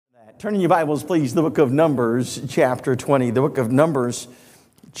Turn in your Bibles, please, the book of Numbers, chapter 20. The book of Numbers,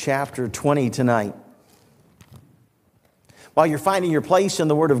 chapter 20 tonight. While you're finding your place in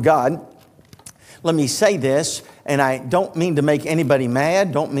the Word of God, let me say this, and I don't mean to make anybody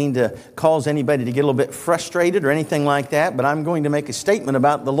mad, don't mean to cause anybody to get a little bit frustrated or anything like that, but I'm going to make a statement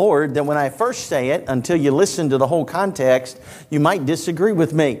about the Lord that when I first say it, until you listen to the whole context, you might disagree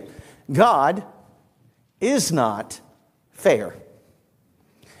with me. God is not fair.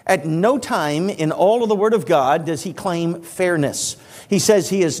 At no time in all of the Word of God does He claim fairness. He says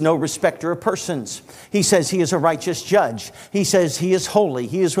He is no respecter of persons. He says He is a righteous judge. He says He is holy.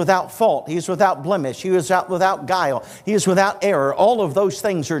 He is without fault. He is without blemish. He is without guile. He is without error. All of those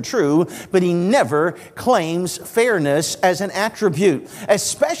things are true, but He never claims fairness as an attribute,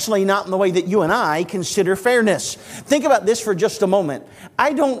 especially not in the way that you and I consider fairness. Think about this for just a moment.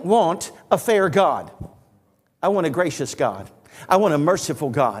 I don't want a fair God. I want a gracious God. I want a merciful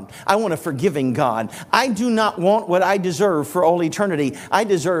God. I want a forgiving God. I do not want what I deserve for all eternity. I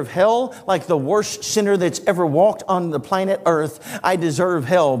deserve hell like the worst sinner that's ever walked on the planet Earth. I deserve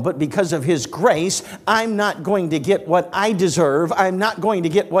hell, but because of His grace, I'm not going to get what I deserve. I'm not going to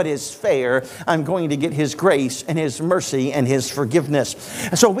get what is fair. I'm going to get His grace and His mercy and His forgiveness.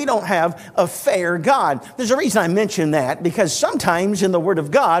 So we don't have a fair God. There's a reason I mention that, because sometimes in the Word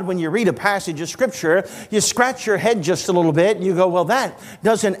of God, when you read a passage of Scripture, you scratch your head just a little bit and you go, well, that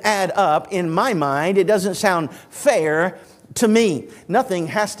doesn't add up in my mind. It doesn't sound fair to me. Nothing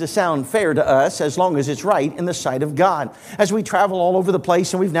has to sound fair to us as long as it's right in the sight of God. As we travel all over the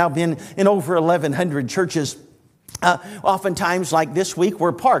place, and we've now been in over 1,100 churches, oftentimes, like this week,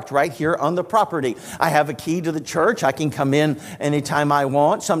 we're parked right here on the property. I have a key to the church. I can come in anytime I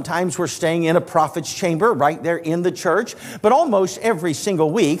want. Sometimes we're staying in a prophet's chamber right there in the church. But almost every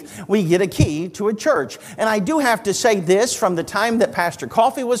single week, we get a key to a church. And I do have to say this, from the time that Pastor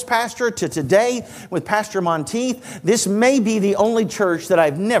Coffey was pastor to today with Pastor Monteith, this may be the only church that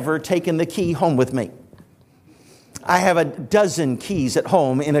I've never taken the key home with me. I have a dozen keys at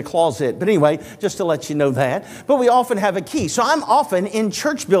home in a closet. But anyway, just to let you know that. But we often have a key. So I'm often in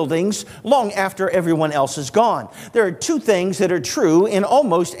church buildings long after everyone else is gone. There are two things that are true in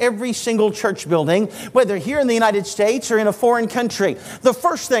almost every single church building, whether here in the United States or in a foreign country. The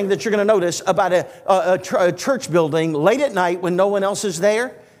first thing that you're going to notice about a church building late at night when no one else is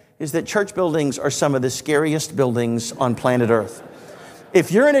there is that church buildings are some of the scariest buildings on planet Earth. If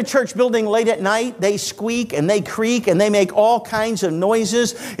you're in a church building late at night, they squeak and they creak and they make all kinds of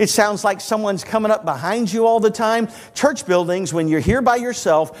noises. It sounds like someone's coming up behind you all the time. Church buildings, when you're here by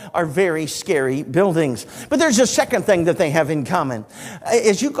yourself, are very scary buildings. But there's a second thing that they have in common.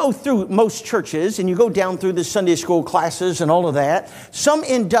 As you go through most churches and you go down through the Sunday school classes and all of that, some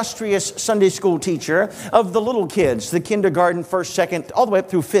industrious Sunday school teacher of the little kids, the kindergarten, first, second, all the way up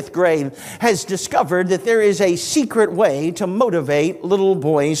through fifth grade, has discovered that there is a secret way to motivate little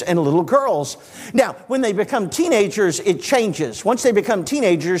boys and little girls. Now, when they become teenagers, it changes. Once they become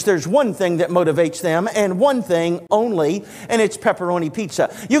teenagers, there's one thing that motivates them, and one thing only, and it's pepperoni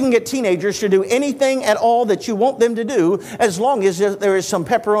pizza. You can get teenagers to do anything at all that you want them to do, as long as there is some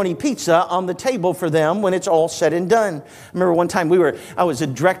pepperoni pizza on the table for them when it's all said and done. I remember one time I was a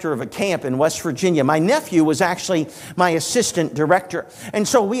director of a camp in West Virginia. My nephew was actually my assistant director. And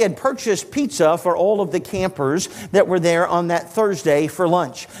so we had purchased pizza for all of the campers that were there on that Thursday for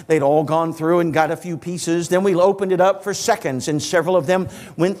lunch. They'd all gone through and got a few pieces. Then we opened it up for seconds, and several of them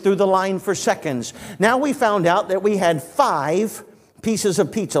went through the line for seconds. Now we found out that we had 5 pieces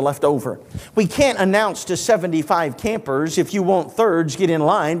of pizza left over. We can't announce to 75 campers, if you want thirds, get in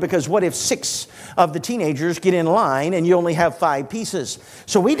line, because what if 6 of the teenagers get in line and you only have 5 pieces?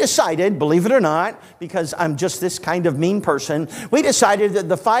 So we decided, believe it or not, because I'm just this kind of mean person, we decided that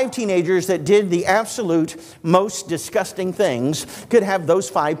the 5 teenagers that did the absolute most disgusting things could have those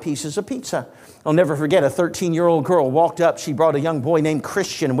 5 pieces of pizza. I'll never forget, a 13-year-old girl walked up. She brought a young boy named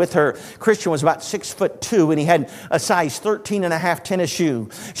Christian with her. Christian was about 6'2", and he had a size 13.5 tennis shoe.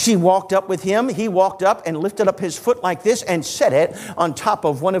 She walked up with him. He walked up and lifted up his foot like this and set it on top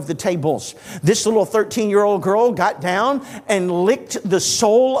of one of the tables. This little 13-year-old girl got down and licked the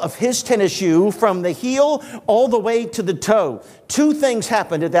sole of his tennis shoe from the heel all the way to the toe. 2 things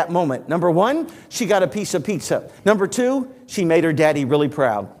happened at that moment. Number 1, she got a piece of pizza. Number 2, she made her daddy really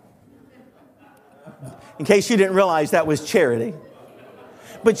proud. In case you didn't realize, that was charity.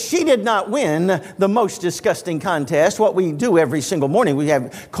 But she did not win the most disgusting contest. What we do every single morning, we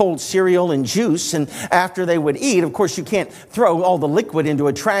have cold cereal and juice, and after they would eat, of course, you can't throw all the liquid into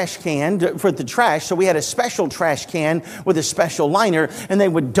a trash can for the trash, so we had a special trash can with a special liner, and they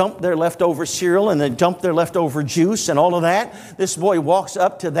would dump their leftover cereal and then dump their leftover juice and all of that. This boy walks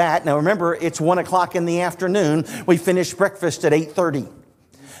up to that. Now remember, it's 1 o'clock in the afternoon. We finished breakfast at 8:30.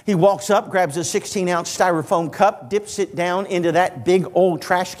 He walks up, grabs a 16-ounce styrofoam cup, dips it down into that big old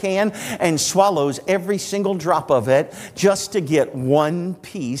trash can, and swallows every single drop of it just to get one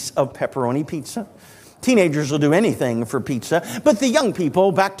piece of pepperoni pizza. Teenagers will do anything for pizza. But the young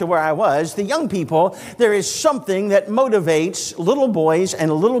people, back to where I was, the young people, there is something that motivates little boys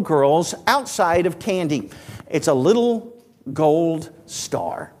and little girls outside of candy. It's a little gold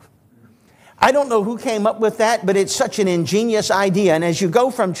star. I don't know who came up with that, but it's such an ingenious idea. And as you go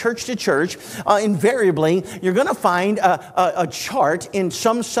from church to church, invariably, you're going to find a chart in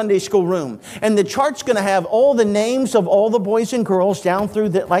some Sunday school room. And the chart's going to have all the names of all the boys and girls down through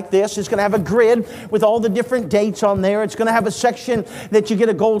like this. It's going to have a grid with all the different dates on there. It's going to have a section that you get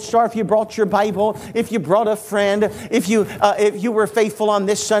a gold star if you brought your Bible, if you brought a friend, if you were faithful on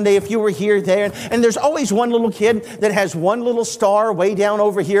this Sunday, if you were here, there. And there's always one little kid that has one little star way down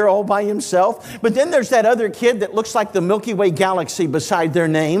over here all by himself. But then there's that other kid that looks like the Milky Way galaxy beside their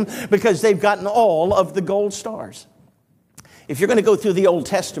name because they've gotten all of the gold stars. If you're going to go through the Old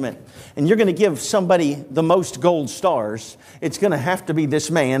Testament and you're going to give somebody the most gold stars, it's going to have to be this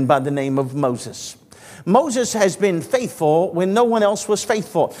man by the name of Moses. Moses has been faithful when no one else was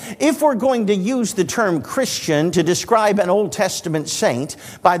faithful. If we're going to use the term Christian to describe an Old Testament saint,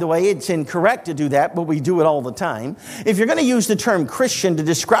 by the way, it's incorrect to do that, but we do it all the time. If you're going to use the term Christian to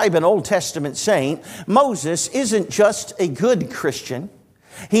describe an Old Testament saint, Moses isn't just a good Christian.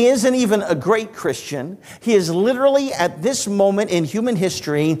 He isn't even a great Christian. He is literally, at this moment in human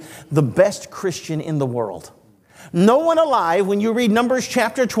history, the best Christian in the world. No one alive, when you read Numbers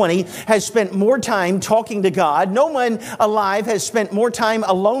chapter 20, has spent more time talking to God. No one alive has spent more time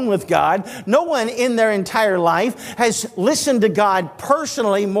alone with God. No one in their entire life has listened to God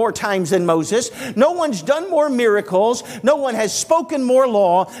personally more times than Moses. No one's done more miracles. No one has spoken more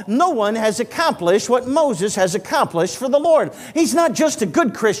law. No one has accomplished what Moses has accomplished for the Lord. He's not just a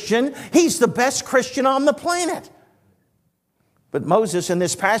good Christian. He's the best Christian on the planet. But Moses, in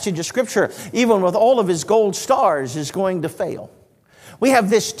this passage of Scripture, even with all of his gold stars, is going to fail. We have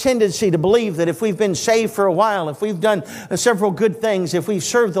this tendency to believe that if we've been saved for a while, if we've done several good things, if we've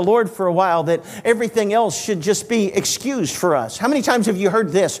served the Lord for a while, that everything else should just be excused for us. How many times have you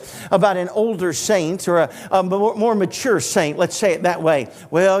heard this about an older saint or a more mature saint? Let's say it that way.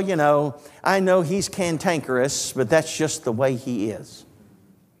 Well, you know, I know he's cantankerous, but that's just the way he is.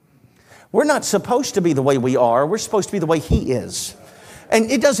 We're not supposed to be the way we are. We're supposed to be the way He is.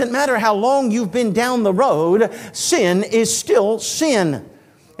 And it doesn't matter how long you've been down the road, sin is still sin.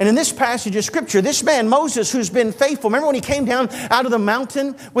 And in this passage of Scripture, this man Moses, who's been faithful, remember when he came down out of the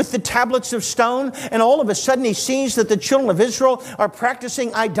mountain with the tablets of stone, and all of a sudden he sees that the children of Israel are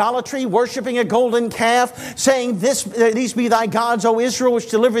practicing idolatry, worshiping a golden calf, saying, "These be thy gods, O Israel,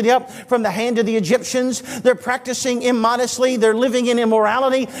 which delivered thee up from the hand of the Egyptians." They're practicing immodestly. They're living in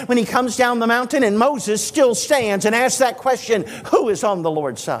immorality. When he comes down the mountain, and Moses still stands and asks that question, who is on the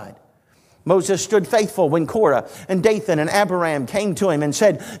Lord's side? Moses stood faithful when Korah and Dathan and Abiram came to him and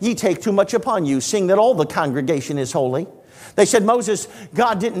said, "Ye take too much upon you, seeing that all the congregation is holy." They said, "Moses,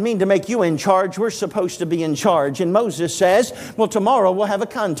 God didn't mean to make you in charge. We're supposed to be in charge." And Moses says, "Well, tomorrow we'll have a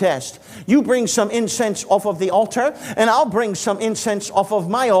contest. You bring some incense off of the altar, and I'll bring some incense off of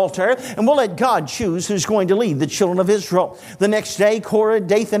my altar, and we'll let God choose who's going to lead the children of Israel." The next day, Korah,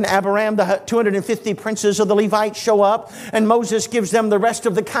 Dathan, Abiram, the 250 princes of the Levites show up, and Moses gives them the rest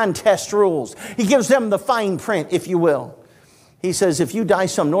of the contest rules. He gives them the fine print, if you will. He says, "If you die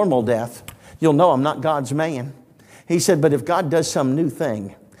some normal death, you'll know I'm not God's man." He said, "But if God does some new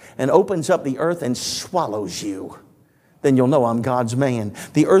thing and opens up the earth and swallows you, then you'll know I'm God's man."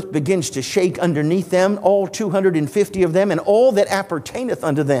 The earth begins to shake underneath them, all 250 of them, and all that appertaineth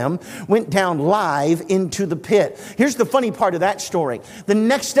unto them went down live into the pit. Here's the funny part of that story. The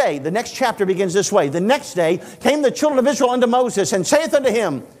next day, the next chapter begins this way. "The next day came the children of Israel unto Moses, and saith unto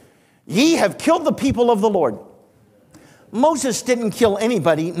him, Ye have killed the people of the Lord." Moses didn't kill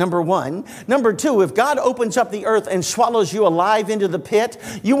anybody, number one. Number two, if God opens up the earth and swallows you alive into the pit,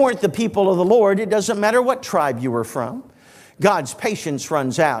 you weren't the people of the Lord. It doesn't matter what tribe you were from. God's patience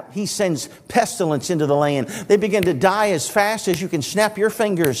runs out. He sends pestilence into the land. They begin to die as fast as you can snap your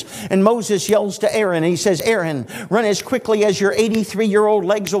fingers. And Moses yells to Aaron, and he says, Aaron, run as quickly as your 83-year-old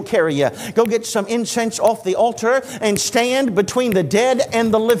legs will carry you. Go get some incense off the altar and stand between the dead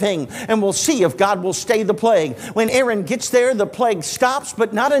and the living, and we'll see if God will stay the plague. When Aaron gets there, the plague stops,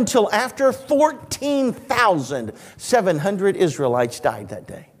 but not until after 14,700 Israelites died that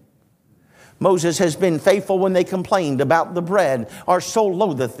day. Moses has been faithful when they complained about the bread. Our soul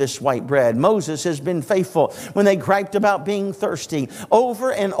loatheth this white bread. Moses has been faithful when they griped about being thirsty.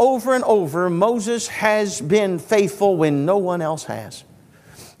 Over and over and over, Moses has been faithful when no one else has.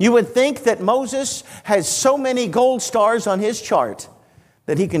 You would think that Moses has so many gold stars on his chart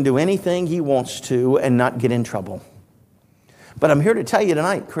that he can do anything he wants to and not get in trouble. But I'm here to tell you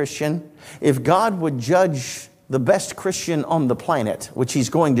tonight, Christian, if God would judge the best Christian on the planet, which he's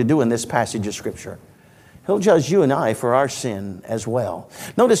going to do in this passage of Scripture, he'll judge you and I for our sin as well.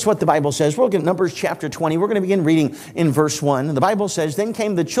 Notice what the Bible says. We'll look at Numbers chapter 20. We're going to begin reading in verse 1. The Bible says, Then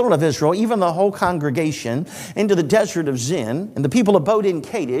came the children of Israel, even the whole congregation, into the desert of Zin, and the people abode in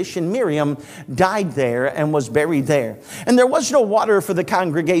Kadesh, and Miriam died there and was buried there. And there was no water for the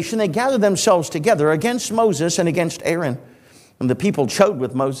congregation. They gathered themselves together against Moses and against Aaron. And the people chode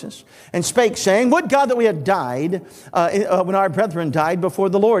with Moses and spake, saying, Would God that we had died when our brethren died before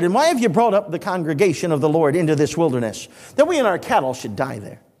the Lord. And why have you brought up the congregation of the Lord into this wilderness, that we and our cattle should die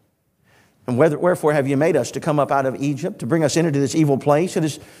there? And wherefore have you made us to come up out of Egypt, to bring us into this evil place? It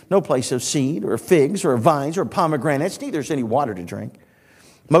is no place of seed, or figs, or vines, or pomegranates, neither is any water to drink.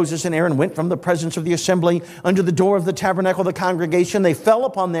 Moses and Aaron went from the presence of the assembly unto the door of the tabernacle of the congregation. They fell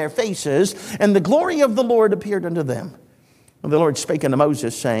upon their faces, and the glory of the Lord appeared unto them. And the Lord spake unto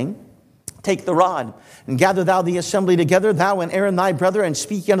Moses, saying, Take the rod, and gather thou the assembly together, thou and Aaron thy brother, and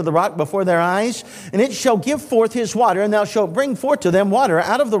speak unto the rock before their eyes, and it shall give forth his water, and thou shalt bring forth to them water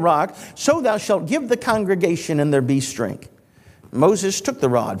out of the rock, so thou shalt give the congregation and their beasts drink. Moses took the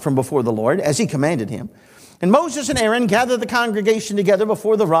rod from before the Lord, as he commanded him. And Moses and Aaron gathered the congregation together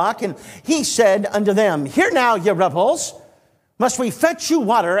before the rock, and he said unto them, Hear now, ye rebels, must we fetch you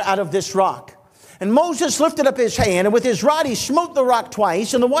water out of this rock? And Moses lifted up his hand, and with his rod he smote the rock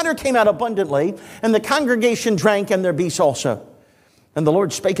twice, and the water came out abundantly, and the congregation drank, and their beasts also. And the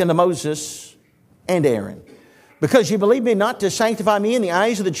Lord spake unto Moses and Aaron, Because ye believe me not to sanctify me in the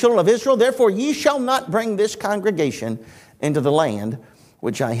eyes of the children of Israel, therefore ye shall not bring this congregation into the land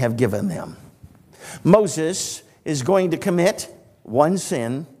which I have given them. Moses is going to commit one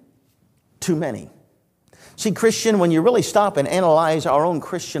sin too many. See, Christian, when you really stop and analyze our own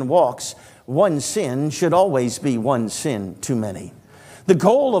Christian walks, one sin should always be one sin too many. The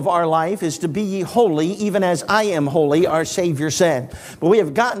goal of our life is to be ye holy, even as I am holy, our Savior said. But we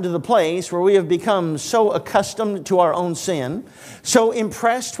have gotten to the place where we have become so accustomed to our own sin, so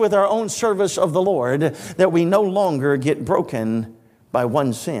impressed with our own service of the Lord, that we no longer get broken by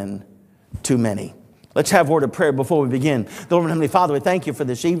one sin too many. Let's have a word of prayer before we begin. Lord and Heavenly Father, we thank you for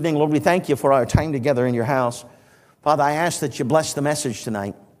this evening. Lord, we thank you for our time together in your house. Father, I ask that you bless the message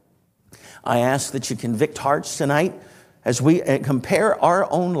tonight. I ask that you convict hearts tonight as we compare our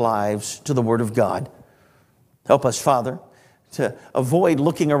own lives to the Word of God. Help us, Father, to avoid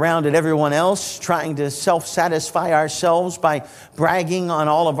looking around at everyone else, trying to self-satisfy ourselves by bragging on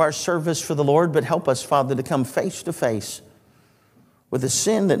all of our service for the Lord, but help us, Father, to come face to face with a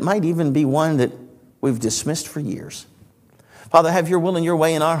sin that might even be one that we've dismissed for years. Father, have your will and your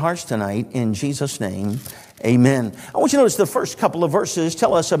way in our hearts tonight. In Jesus' name, amen. I want you to notice the first couple of verses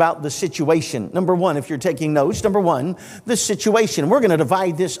tell us about the situation. Number one, if you're taking notes, number one, the situation. We're going to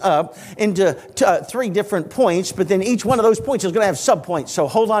divide this up into three different points, but then each one of those points is going to have subpoints. So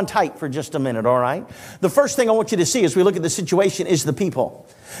hold on tight for just a minute, all right? The first thing I want you to see as we look at the situation is the people.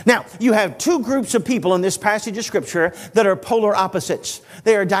 Now, you have two groups of people in this passage of Scripture that are polar opposites.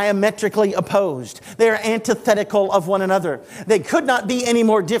 They are diametrically opposed. They are antithetical of one another. They could not be any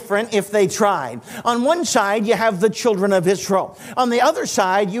more different if they tried. On one side, you have the children of Israel. On the other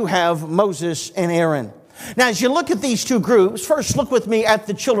side, you have Moses and Aaron. Now, as you look at these two groups, first look with me at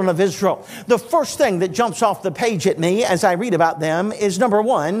the children of Israel. The first thing that jumps off the page at me as I read about them is, number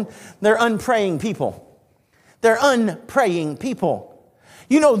one, they're unpraying people. They're unpraying people.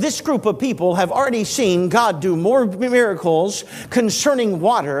 You know, this group of people have already seen God do more miracles concerning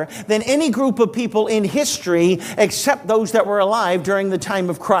water than any group of people in history except those that were alive during the time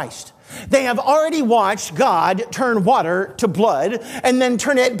of Christ. They have already watched God turn water to blood and then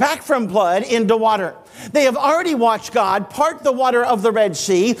turn it back from blood into water. They have already watched God part the water of the Red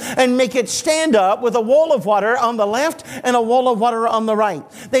Sea and make it stand up with a wall of water on the left and a wall of water on the right.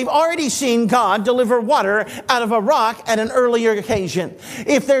 They've already seen God deliver water out of a rock at an earlier occasion.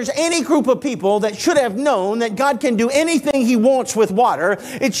 If there's any group of people that should have known that God can do anything He wants with water,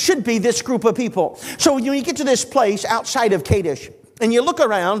 it should be this group of people. So when you get to this place outside of Kadesh, and you look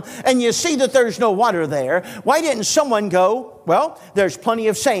around and you see that there's no water there, why didn't someone go, well, there's plenty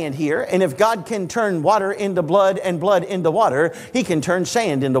of sand here, and if God can turn water into blood and blood into water, He can turn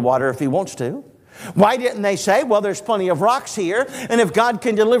sand into water if He wants to. Why didn't they say, well, there's plenty of rocks here, and if God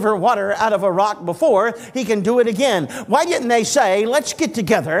can deliver water out of a rock before, He can do it again? Why didn't they say, let's get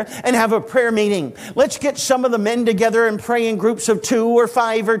together and have a prayer meeting? Let's get some of the men together and pray in groups of 2 or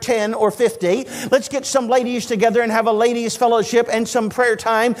 5 or 10 or 50. Let's get some ladies together and have a ladies' fellowship and some prayer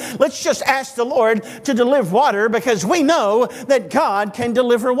time. Let's just ask the Lord to deliver water because we know that God can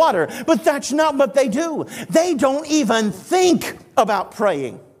deliver water. But that's not what they do. They don't even think about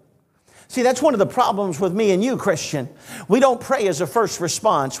praying. See, that's one of the problems with me and you, Christian. We don't pray as a first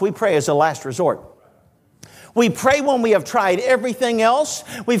response. We pray as a last resort. We pray when we have tried everything else.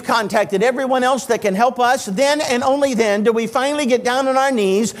 We've contacted everyone else that can help us. Then and only then do we finally get down on our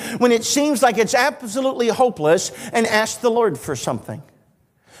knees when it seems like it's absolutely hopeless and ask the Lord for something.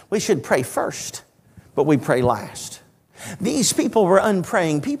 We should pray first, but we pray last. These people were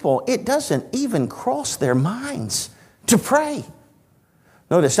unpraying people. It doesn't even cross their minds to pray.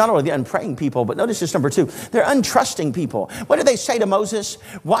 Notice not only the unpraying people, but notice this number 2. They're untrusting people. What did they say to Moses?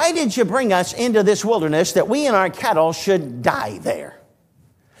 Why did you bring us into this wilderness that we and our cattle should die there?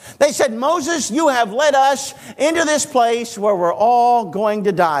 They said, Moses, you have led us into this place where we're all going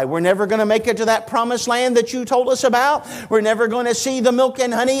to die. We're never going to make it to that promised land that you told us about. We're never going to see the milk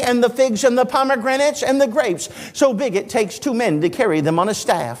and honey and the figs and the pomegranates and the grapes so big it takes 2 men to carry them on a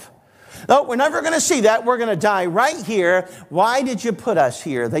staff. No, we're never going to see that. We're going to die right here. Why did you put us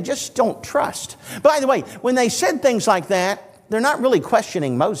here? They just don't trust. By the way, when they said things like that, they're not really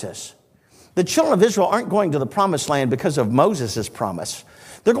questioning Moses. The children of Israel aren't going to the promised land because of Moses' promise.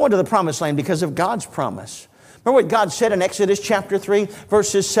 They're going to the promised land because of God's promise. Remember what God said in Exodus chapter 3,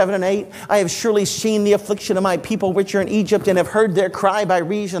 verses 7 and 8? I have surely seen the affliction of my people which are in Egypt and have heard their cry by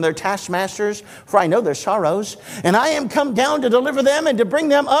reason of their taskmasters, for I know their sorrows. And I am come down to deliver them and to bring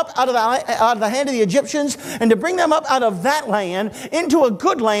them up out of the hand of the Egyptians and to bring them up out of that land into a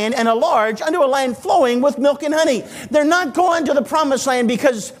good land and a large, unto a land flowing with milk and honey. They're not going to the promised land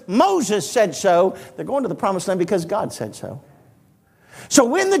because Moses said so. They're going to the promised land because God said so. So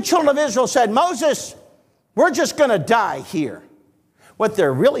when the children of Israel said, Moses, we're just going to die here, what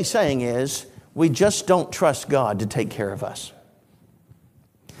they're really saying is, we just don't trust God to take care of us.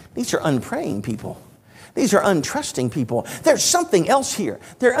 These are unpraying people. These are untrusting people. There's something else here.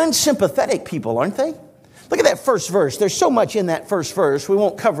 They're unsympathetic people, aren't they? Look at that first verse. There's so much in that first verse. We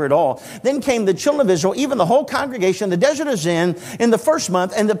won't cover it all. Then came the children of Israel, even the whole congregation, the desert of Zin, in the first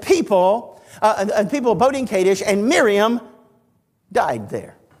month, and the people abode in Kadesh, and Miriam died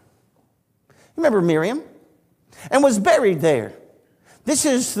there. Remember Miriam? And was buried there. This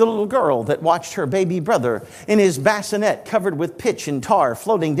is the little girl that watched her baby brother in his bassinet covered with pitch and tar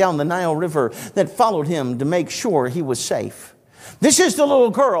floating down the Nile River that followed him to make sure he was safe. This is the little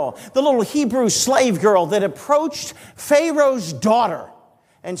girl, the little Hebrew slave girl that approached Pharaoh's daughter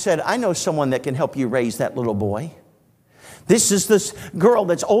and said, I know someone that can help you raise that little boy. This is this girl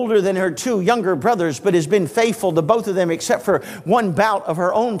that's older than her 2 younger brothers, but has been faithful to both of them except for one bout of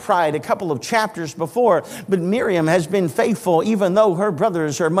her own pride a couple of chapters before. But Miriam has been faithful even though her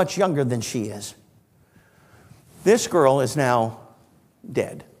brothers are much younger than she is. This girl is now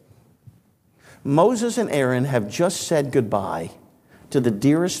dead. Moses and Aaron have just said goodbye to the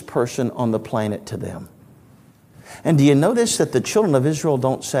dearest person on the planet to them. And do you notice that the children of Israel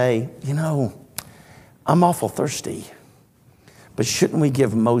don't say, you know, I'm awful thirsty. But shouldn't we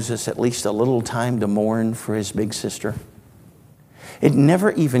give Moses at least a little time to mourn for his big sister? It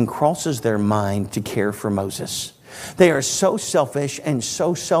never even crosses their mind to care for Moses. They are so selfish and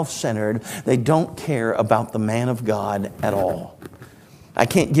so self-centered, they don't care about the man of God at all. I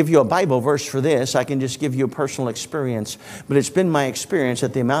can't give you a Bible verse for this. I can just give you a personal experience. But it's been my experience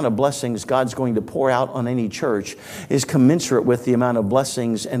that the amount of blessings God's going to pour out on any church is commensurate with the amount of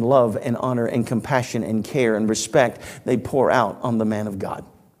blessings and love and honor and compassion and care and respect they pour out on the man of God.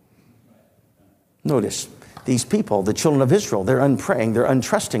 Notice, these people, the children of Israel, they're unpraying, they're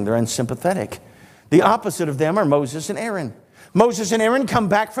untrusting, they're unsympathetic. The opposite of them are Moses and Aaron. Moses and Aaron come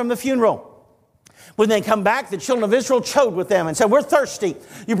back from the funeral. When they come back, the children of Israel chode with them and said, we're thirsty.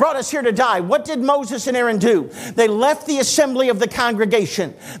 You brought us here to die. What did Moses and Aaron do? They left the assembly of the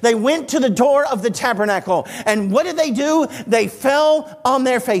congregation. They went to the door of the tabernacle. And what did they do? They fell on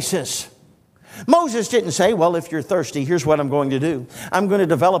their faces. Moses didn't say, well, if you're thirsty, here's what I'm going to do. I'm going to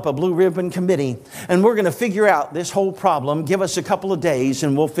develop a blue ribbon committee, and we're going to figure out this whole problem. Give us a couple of days,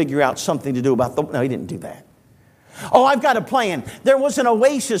 and we'll figure out something to do about the... No, he didn't do that. Oh, I've got a plan. There was an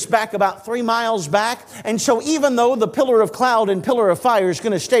oasis back about 3 miles back. And so even though the pillar of cloud and pillar of fire is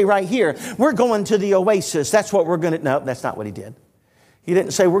going to stay right here, we're going to the oasis. That's what we're going to... No, that's not what he did. He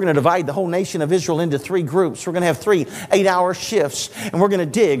didn't say we're going to divide the whole nation of Israel into 3 groups. We're going to have 3 8-hour shifts, and we're going to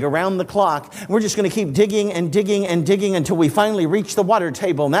dig around the clock. We're just going to keep digging and digging and digging until we finally reach the water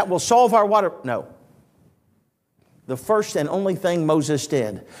table, and that will solve our water... No. The first and only thing Moses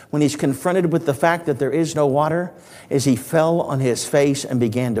did when he's confronted with the fact that there is no water is he fell on his face and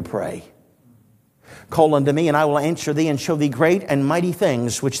began to pray. Call unto me, and I will answer thee and show thee great and mighty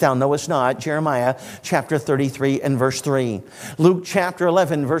things which thou knowest not. Jeremiah chapter 33 and verse 3. Luke chapter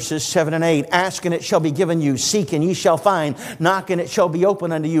 11 verses 7 and 8. Ask and it shall be given you. Seek and ye shall find. Knock and it shall be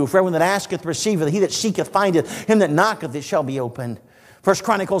opened unto you. For everyone that asketh receiveth. He that seeketh findeth. Him that knocketh it shall be opened. 1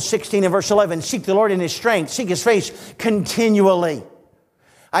 Chronicles 16 and verse 11, seek the Lord in His strength, seek His face continually.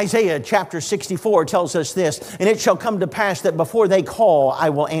 Isaiah chapter 64 tells us this, and it shall come to pass that before they call, I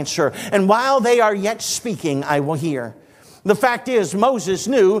will answer. And while they are yet speaking, I will hear. The fact is, Moses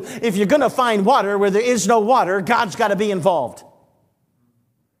knew if you're going to find water where there is no water, God's got to be involved.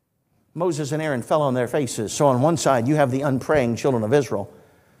 Moses and Aaron fell on their faces. So on one side, you have the unpraying children of Israel.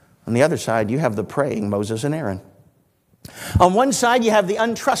 On the other side, you have the praying Moses and Aaron. On one side, you have the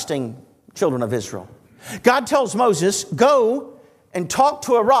untrusting children of Israel. God tells Moses, go and talk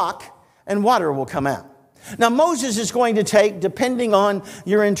to a rock and water will come out. Now, Moses is going to take, depending on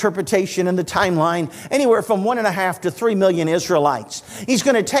your interpretation and the timeline, anywhere from 1.5 to 3 million Israelites. He's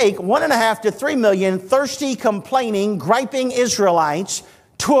going to take 1.5 to 3 million thirsty, complaining, griping Israelites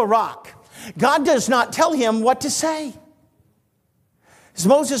to a rock. God does not tell him what to say. Is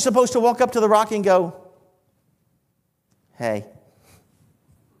Moses supposed to walk up to the rock and go, hey,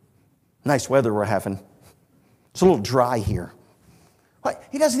 nice weather we're having. It's a little dry here. What?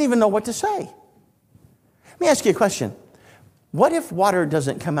 He doesn't even know what to say. Let me ask you a question. What if water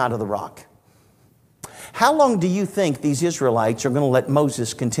doesn't come out of the rock? How long do you think these Israelites are going to let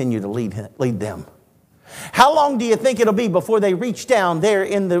Moses continue to lead them? How long do you think it'll be before they reach down there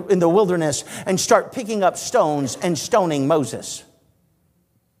in the wilderness and start picking up stones and stoning Moses?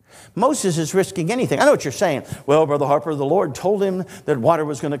 Moses is risking anything. I know what you're saying. Well, Brother Harper, the Lord told him that water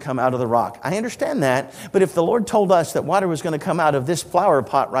was going to come out of the rock. I understand that. But if the Lord told us that water was going to come out of this flower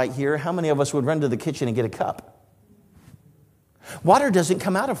pot right here, how many of us would run to the kitchen and get a cup? Water doesn't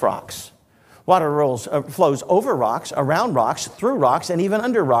come out of rocks. Water flows over rocks, around rocks, through rocks, and even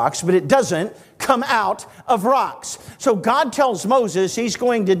under rocks, but it doesn't come out of rocks. So God tells Moses he's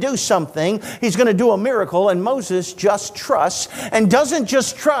going to do something. He's going to do a miracle, and Moses just trusts, and doesn't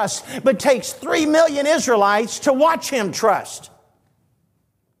just trust, but takes 3 million Israelites to watch him trust.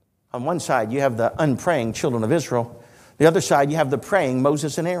 On one side, you have the unpraying children of Israel. The other side, you have the praying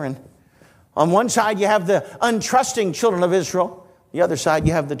Moses and Aaron. On one side, you have the untrusting children of Israel. The other side,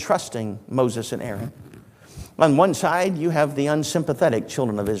 you have the trusting Moses and Aaron. On one side, you have the unsympathetic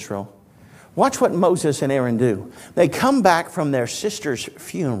children of Israel. Watch what Moses and Aaron do. They come back from their sister's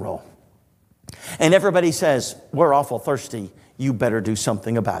funeral. And everybody says, we're awful thirsty. You better do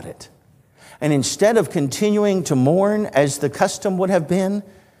something about it. And instead of continuing to mourn as the custom would have been,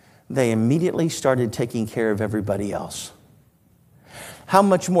 they immediately started taking care of everybody else. How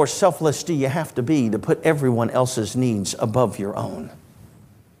much more selfless do you have to be to put everyone else's needs above your own?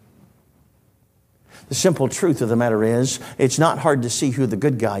 The simple truth of the matter is, it's not hard to see who the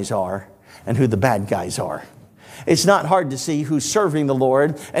good guys are and who the bad guys are. It's not hard to see who's serving the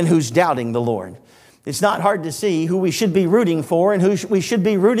Lord and who's doubting the Lord. It's not hard to see who we should be rooting for and who we should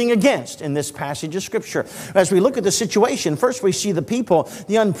be rooting against in this passage of Scripture. As we look at the situation, first we see the people,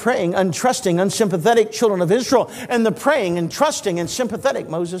 the unpraying, untrusting, unsympathetic children of Israel, and the praying and trusting and sympathetic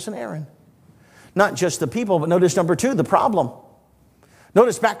Moses and Aaron. Not just the people, but notice number 2, the problem.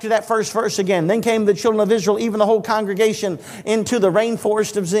 Notice back to that first verse again. Then came the children of Israel, even the whole congregation, into the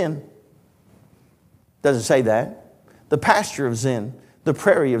rainforest of Zin. Doesn't say that. The pasture of Zin. The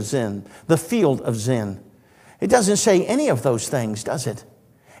prairie of Zin, the field of Zin. It doesn't say any of those things, does it?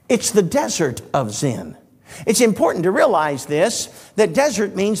 It's the desert of Zin. It's important to realize this, that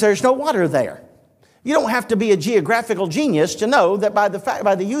desert means there's no water there. You don't have to be a geographical genius to know that by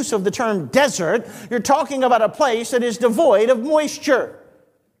the use of the term desert, you're talking about a place that is devoid of moisture.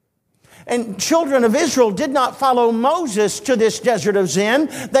 And children of Israel did not follow Moses to this desert of Zin.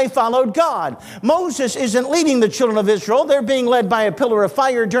 They followed God. Moses isn't leading the children of Israel. They're being led by a pillar of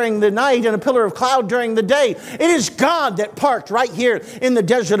fire during the night and a pillar of cloud during the day. It is God that parked right here in the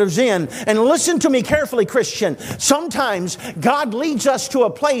desert of Zin. And listen to me carefully, Christian. Sometimes God leads us to a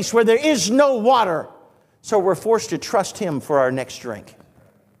place where there is no water. So we're forced to trust Him for our next drink.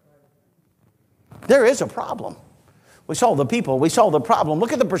 There is a problem. We saw the people. We saw the problem.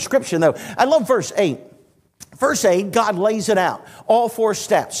 Look at the prescription, though. I love verse 8. Verse 8, God lays it out. All 4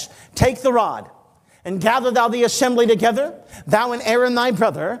 steps. Take the rod, and gather thou the assembly together, thou and Aaron thy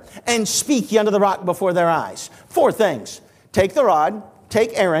brother, and speak ye unto the rock before their eyes. 4 things. Take the rod,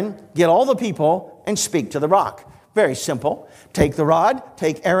 take Aaron, get all the people, and speak to the rock. Very simple. Take the rod,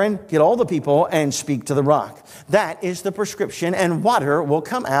 take Aaron, get all the people, and speak to the rock. That is the prescription, and water will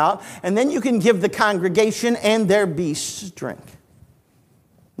come out, and then you can give the congregation and their beasts drink.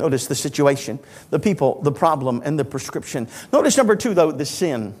 Notice the situation, the people, the problem, and the prescription. Notice number 2, though, the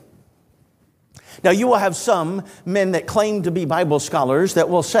sin. Now, you will have some men that claim to be Bible scholars that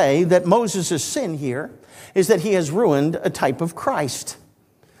will say that Moses' sin here is that he has ruined a type of Christ.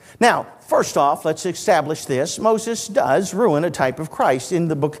 Now, first off, let's establish this. Moses does ruin a type of Christ. In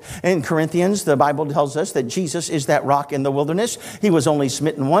the book in Corinthians, the Bible tells us that Jesus is that rock in the wilderness. He was only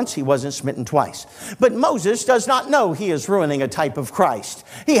smitten once. He wasn't smitten twice. But Moses does not know he is ruining a type of Christ.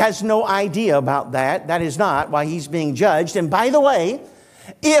 He has no idea about that. That is not why he's being judged. And by the way,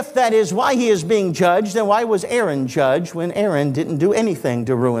 if that is why he is being judged, then why was Aaron judged when Aaron didn't do anything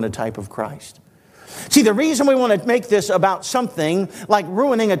to ruin a type of Christ? See, the reason we want to make this about something like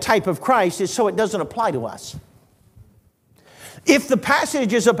ruining a type of Christ is so it doesn't apply to us. If the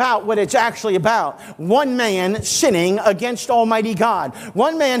passage is about what it's actually about, one man sinning against Almighty God,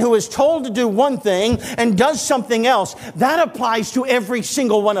 one man who is told to do one thing and does something else, that applies to every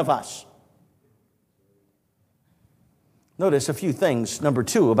single one of us. Notice a few things, number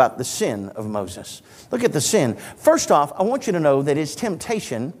 2, about the sin of Moses. Look at the sin. First off, I want you to know that his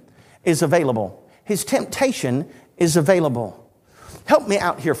temptation is available. His temptation is available. Help me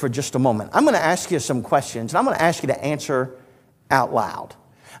out here for just a moment. I'm going to ask you some questions, and I'm going to ask you to answer out loud.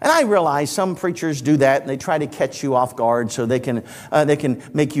 And I realize some preachers do that, and they try to catch you off guard so they can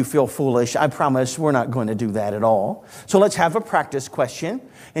make you feel foolish. I promise we're not going to do that at all. So let's have a practice question,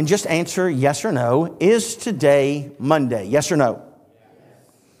 and just answer yes or no. Is today Monday? Yes or no?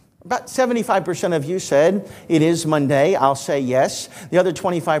 About 75% of you said it is Monday. I'll say yes. The other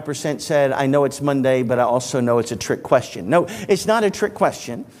 25% said, I know it's Monday, but I also know it's a trick question. No, it's not a trick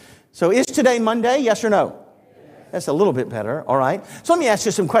question. So is today Monday? Yes or no? That's a little bit better. All right. So let me ask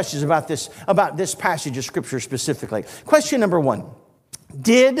you some questions about this passage of Scripture specifically. Question number 1.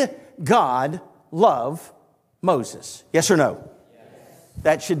 Did God love Moses? Yes or no?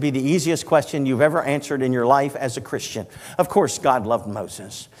 That should be the easiest question you've ever answered in your life as a Christian. Of course, God loved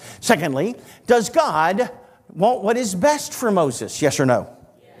Moses. Secondly, does God want what is best for Moses? Yes or no?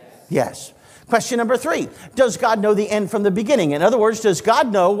 Yes. Question number 3, does God know the end from the beginning? In other words, does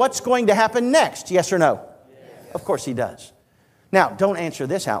God know what's going to happen next? Yes or no? Yes. Of course He does. Now, don't answer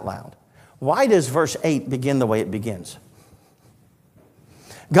this out loud. Why does verse 8 begin the way it begins?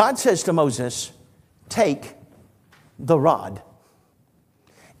 God says to Moses, take the rod.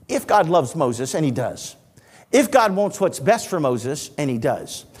 If God loves Moses, and He does. If God wants what's best for Moses, and He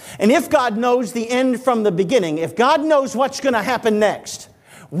does. And if God knows the end from the beginning, if God knows what's going to happen next,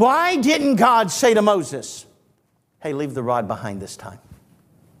 why didn't God say to Moses, hey, leave the rod behind this time?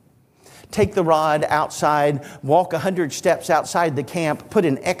 Take the rod outside, walk 100 steps outside the camp, put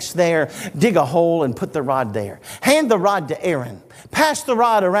an X there, dig a hole and put the rod there. Hand the rod to Aaron. Pass the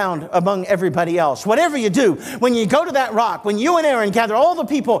rod around among everybody else. Whatever you do, when you go to that rock, when you and Aaron gather all the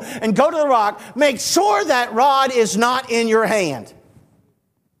people and go to the rock, make sure that rod is not in your hand.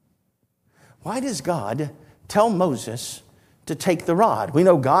 Why does God tell Moses to take the rod? We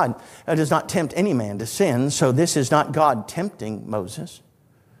know God does not tempt any man to sin, so this is not God tempting Moses.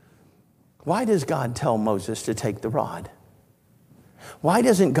 Why does God tell Moses to take the rod? Why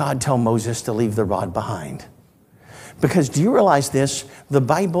doesn't God tell Moses to leave the rod behind? Because do you realize this? The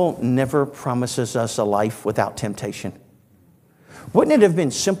Bible never promises us a life without temptation. Wouldn't it have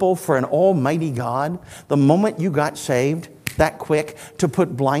been simple for an almighty God, the moment you got saved, that quick, to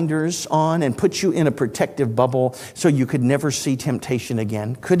put blinders on and put you in a protective bubble so you could never see temptation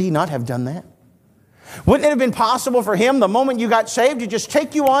again? Could He not have done that? Wouldn't it have been possible for Him, the moment you got saved, to just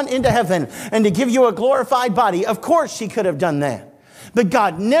take you on into heaven and to give you a glorified body? Of course He could have done that. But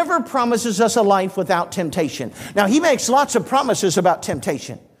God never promises us a life without temptation. Now, He makes lots of promises about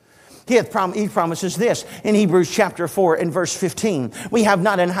temptation. He promises this in Hebrews chapter 4 and verse 15. We have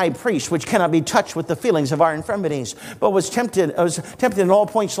not an high priest which cannot be touched with the feelings of our infirmities, but was tempted in all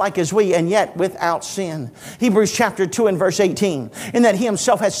points like as we, and yet without sin. Hebrews chapter 2 and verse 18. In that he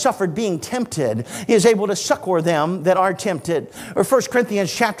himself has suffered being tempted, he is able to succor them that are tempted. Or 1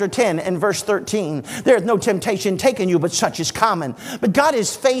 Corinthians chapter 10 and verse 13. There is no temptation taken you, but such is common. But God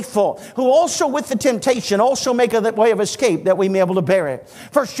is faithful, who also with the temptation also maketh a way of escape, that we may be able to bear it.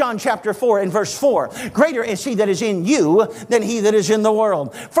 1 John chapter 4 and verse 4. Greater is he that is in you than he that is in the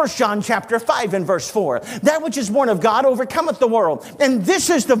world. 1 John chapter 5 and verse 4. That which is born of God overcometh the world. And this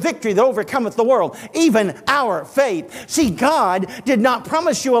is the victory that overcometh the world, even our faith. See, God did not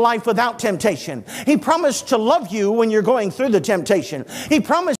promise you a life without temptation. He promised to love you when you're going through the temptation. He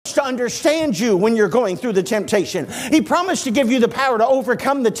promised to understand you when you're going through the temptation. He promised to give you the power to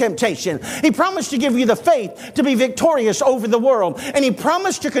overcome the temptation. He promised to give you the faith to be victorious over the world. And he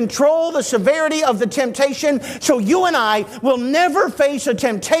promised to control the severity of the temptation, so you and I will never face a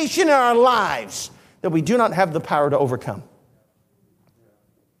temptation in our lives that we do not have the power to overcome.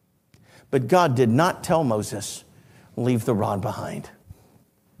 But God did not tell Moses, leave the rod behind.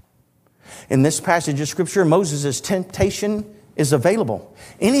 In this passage of Scripture, Moses' temptation is available.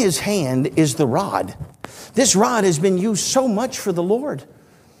 In his hand is the rod. This rod has been used so much for the Lord.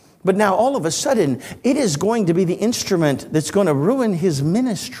 But now all of a sudden, it is going to be the instrument that's going to ruin his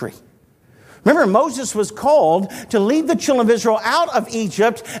ministry. Remember, Moses was called to lead the children of Israel out of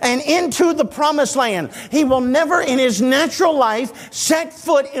Egypt and into the promised land. He will never in his natural life set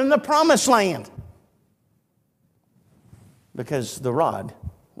foot in the promised land, because the rod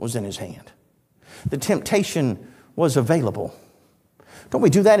was in his hand. The temptation was available. Don't we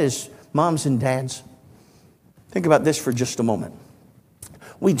do that as moms and dads? Think about this for just a moment.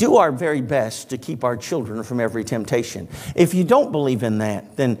 We do our very best to keep our children from every temptation. If you don't believe in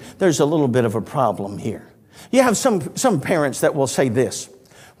that, then there's a little bit of a problem here. You have some parents that will say this,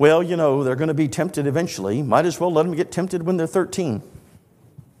 well, you know, they're going to be tempted eventually. Might as well let them get tempted when they're 13.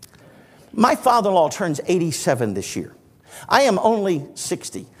 My father-in-law turns 87 this year. I am only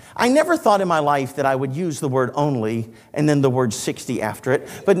 60. I never thought in my life that I would use the word only and then the word 60 after it.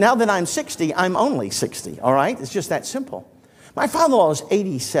 But now that I'm 60, I'm only 60, all right? It's just that simple. My father-in-law is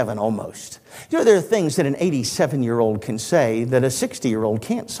 87 almost. You know, there are things that an 87-year-old can say that a 60-year-old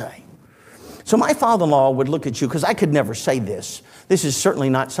can't say. So my father-in-law would look at you, because I could never say this. This is certainly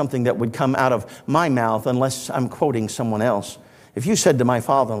not something that would come out of my mouth unless I'm quoting someone else. If you said to my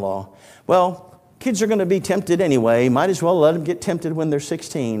father-in-law, well, kids are going to be tempted anyway, might as well let them get tempted when they're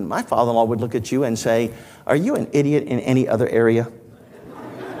 16. My father-in-law would look at you and say, are you an idiot in any other area?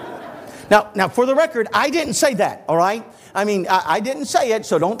 Now, for the record, I didn't say that, all right? I mean, I didn't say it,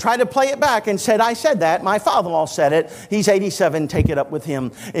 so don't try to play it back and say I said that. My father-in-law said it. He's 87. Take it up with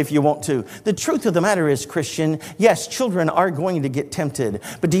him if you want to. The truth of the matter is, Christian, yes, children are going to get tempted.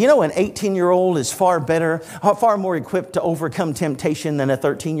 But do you know an 18-year-old is far better, far more equipped to overcome temptation than a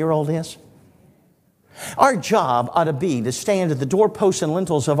 13-year-old is? Our job ought to be to stand at the doorposts and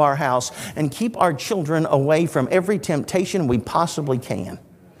lintels of our house and keep our children away from every temptation we possibly can.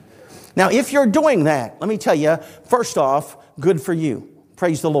 Now, if you're doing that, let me tell you, first off, good for you.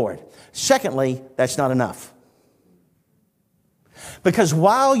 Praise the Lord. Secondly, that's not enough. Because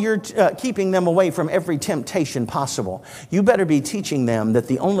while you're keeping them away from every temptation possible, you better be teaching them that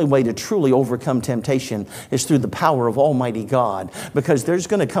the only way to truly overcome temptation is through the power of Almighty God. Because there's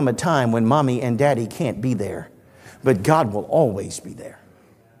going to come a time when mommy and daddy can't be there, but God will always be there.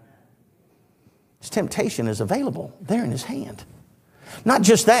 His temptation is available there in his hand. Not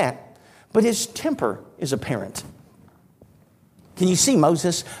just that, but his temper is apparent. Can you see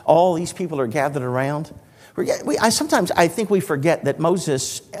Moses? All these people are gathered around. Sometimes I think we forget that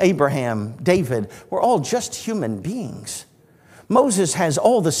Moses, Abraham, David were all just human beings. Moses has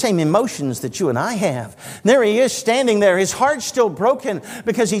all the same emotions that you and I have. There he is standing there. His heart's still broken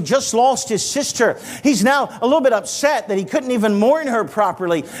because he just lost his sister. He's now a little bit upset that he couldn't even mourn her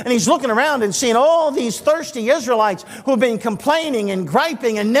properly. And he's looking around and seeing all these thirsty Israelites who have been complaining and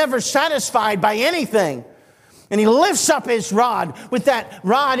griping and never satisfied by anything. And he lifts up his rod with that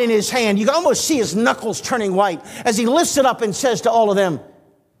rod in his hand. You can almost see his knuckles turning white as he lifts it up and says to all of them,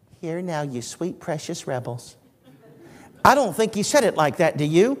 "Hear now, you sweet, precious rebels." I don't think he said it like that, do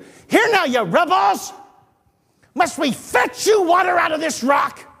you? "Hear now, you rebels! Must we fetch you water out of this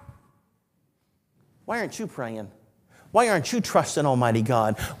rock?" Why aren't you praying? Why aren't you trusting Almighty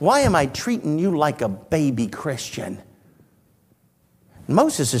God? Why am I treating you like a baby Christian?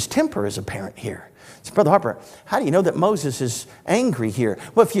 Moses' temper is apparent here. So, Brother Harper, how do you know that Moses is angry here?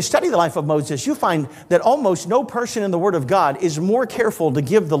 Well, if you study the life of Moses, you find that almost no person in the Word of God is more careful to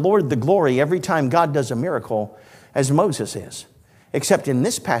give the Lord the glory every time God does a miracle as Moses is. Except in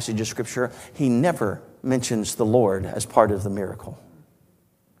this passage of Scripture, he never mentions the Lord as part of the miracle.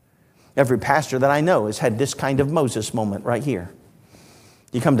 Every pastor that I know has had this kind of Moses moment right here.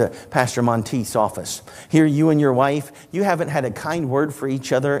 You come to Pastor Monteith's office. Here, you and your wife, you haven't had a kind word for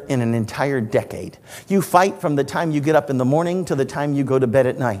each other in an entire decade. You fight from the time you get up in the morning to the time you go to bed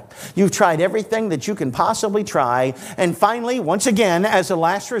at night. You've tried everything that you can possibly try. And finally, once again, as a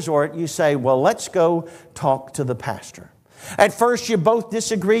last resort, you say, well, let's go talk to the pastor. At first, you both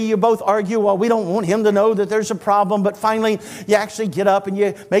disagree. You both argue, well, we don't want him to know that there's a problem. But finally, you actually get up and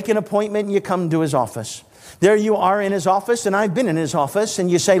you make an appointment and you come to his office. There you are in his office, and I've been in his office, and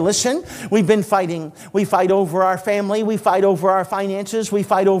you say, listen, we've been fighting. We fight over our family. We fight over our finances. We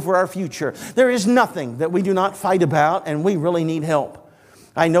fight over our future. There is nothing that we do not fight about, and we really need help.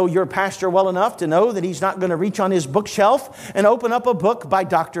 I know your pastor well enough to know that he's not going to reach on his bookshelf and open up a book by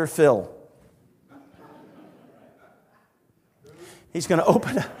Dr. Phil. He's going to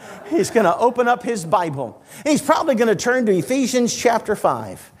open up his Bible. And he's probably going to turn to Ephesians chapter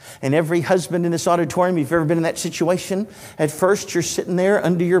 5. And every husband in this auditorium, if you've ever been in that situation, at first you're sitting there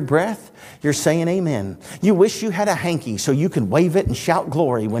under your breath, you're saying amen. You wish you had a hanky so you can wave it and shout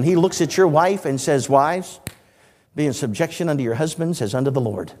glory when he looks at your wife and says, wives, be in subjection unto your husbands as unto the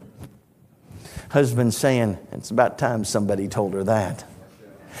Lord. Husband saying, it's about time somebody told her that.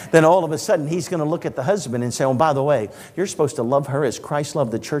 Then all of a sudden, he's going to look at the husband and say, oh, by the way, you're supposed to love her as Christ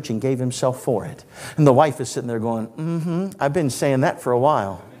loved the church and gave himself for it. And the wife is sitting there going, I've been saying that for a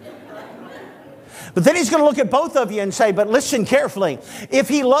while. But then he's going to look at both of you and say, but listen carefully. If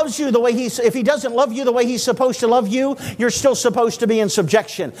he loves you the way if he doesn't love you the way he's supposed to love you, you're still supposed to be in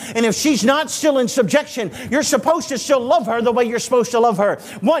subjection. And if she's not still in subjection, you're supposed to still love her the way you're supposed to love her.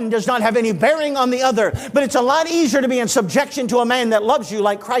 One does not have any bearing on the other. But it's a lot easier to be in subjection to a man that loves you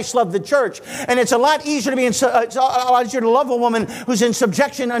like Christ loved the church. And it's a lot easier to be it's a lot easier to love a woman who's in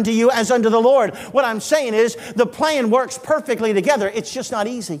subjection unto you as unto the Lord. What I'm saying is the plan works perfectly together. It's just not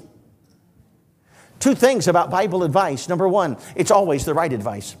easy. Two things about Bible advice. Number one, it's always the right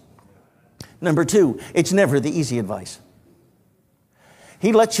advice. Number two, it's never the easy advice.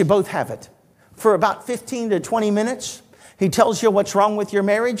 He lets you both have it. For about 15 to 20 minutes, he tells you what's wrong with your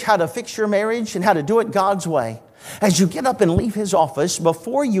marriage, how to fix your marriage, and how to do it God's way. As you get up and leave his office,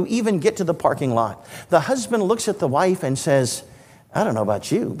 before you even get to the parking lot, the husband looks at the wife and says, I don't know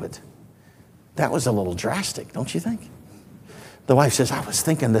about you, but that was a little drastic, don't you think? The wife says, I was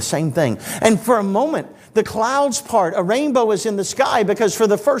thinking the same thing. And for a moment, the clouds part. A rainbow is in the sky because for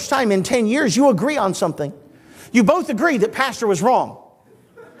the first time in 10 years, you agree on something. You both agree that pastor was wrong.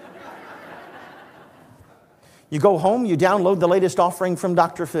 You go home, you download the latest offering from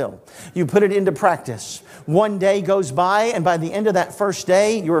Dr. Phil. You put it into practice. One day goes by, and by the end of that first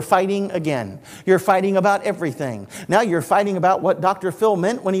day, you're fighting again. You're fighting about everything. Now you're fighting about what Dr. Phil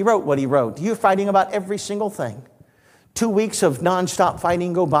meant when he wrote what he wrote. You're fighting about every single thing. 2 weeks of nonstop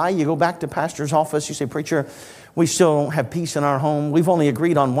fighting go by. You go back to pastor's office. You say, preacher, we still don't have peace in our home. We've only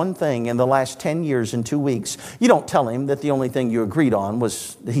agreed on one thing in the last 10 years in 2 weeks. You don't tell him that the only thing you agreed on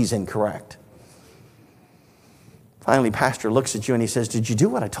was that he's incorrect. Finally, pastor looks at you and he says, did you do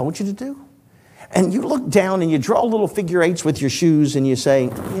what I told you to do? And you look down and you draw little figure eights with your shoes and you say,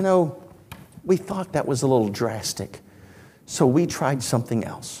 you know, we thought that was a little drastic. So we tried something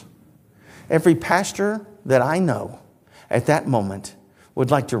else. Every pastor that I know at that moment would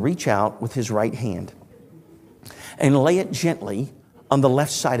like to reach out with his right hand and lay it gently on the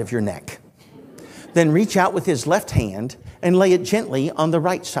left side of your neck. Then reach out with his left hand and lay it gently on the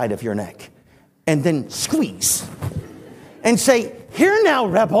right side of your neck. And then squeeze and say, here now,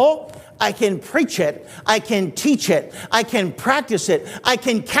 rebel. I can preach it, I can teach it, I can practice it, I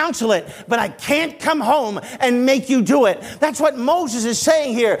can counsel it, but I can't come home and make you do it. That's what Moses is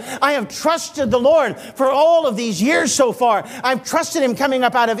saying here. I have trusted the Lord for all of these years so far. I've trusted him coming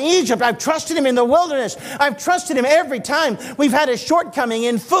up out of Egypt. I've trusted him in the wilderness. I've trusted him every time we've had a shortcoming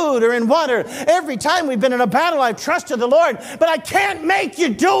in food or in water. Every time we've been in a battle, I've trusted the Lord, but I can't make you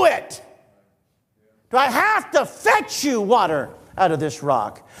do it. Do I have to fetch you water out of this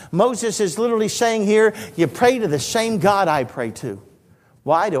rock? Moses is literally saying here, you pray to the same God I pray to.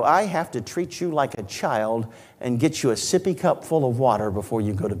 Why do I have to treat you like a child and get you a sippy cup full of water before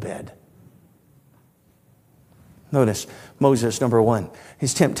you go to bed? Notice, Moses, number one,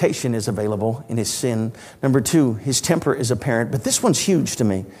 his temptation is available in his sin. Number two, his temper is apparent. But this one's huge to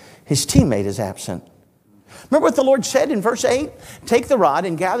me. His teammate is absent. Remember what the Lord said in verse 8? Take the rod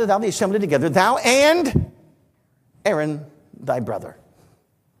and gather thou the assembly together, thou and Aaron thy brother.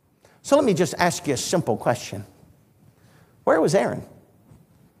 So let me just ask you a simple question. Where was Aaron?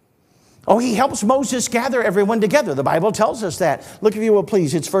 Oh, he helps Moses gather everyone together. The Bible tells us that. Look, if you will,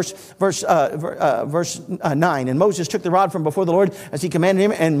 please. It's verse 9. And Moses took the rod from before the Lord as he commanded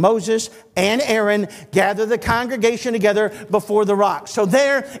him. And Moses and Aaron gathered the congregation together before the rock. So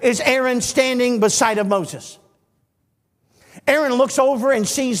there is Aaron standing beside of Moses. Aaron looks over and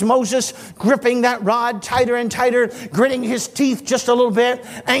sees Moses gripping that rod tighter and tighter, gritting his teeth just a little bit,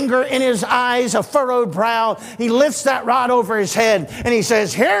 anger in his eyes, a furrowed brow. He lifts that rod over his head and he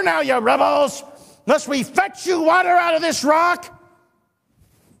says, "Here now, you rebels, must we fetch you water out of this rock?"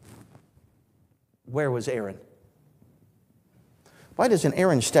 Where was Aaron? Why doesn't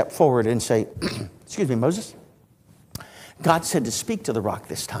Aaron step forward and say, "Excuse me, Moses, God said to speak to the rock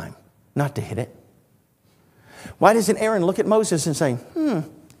this time, not to hit it"? Why doesn't Aaron look at Moses and say,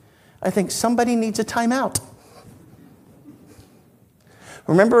 I think somebody needs a timeout?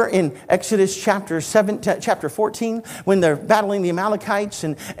 Remember in Exodus chapter 14, when they're battling the Amalekites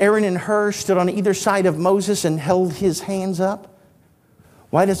and Aaron and Hur stood on either side of Moses and held his hands up?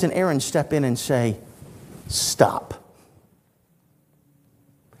 Why doesn't Aaron step in and say, "Stop"?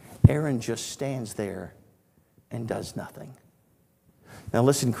 Aaron just stands there and does nothing. Now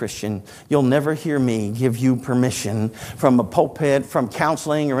listen, Christian, you'll never hear me give you permission from a pulpit, from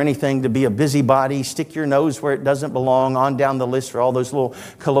counseling or anything to be a busybody, stick your nose where it doesn't belong, on down the list for all those little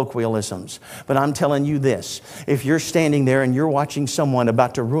colloquialisms. But I'm telling you this, if you're standing there and you're watching someone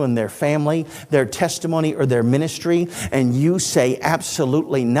about to ruin their family, their testimony, or their ministry, and you say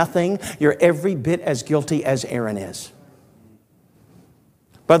absolutely nothing, you're every bit as guilty as Aaron is.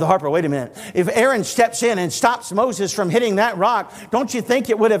 Brother Harper, wait a minute. If Aaron steps in and stops Moses from hitting that rock, don't you think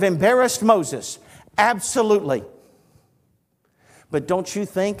it would have embarrassed Moses? Absolutely. But don't you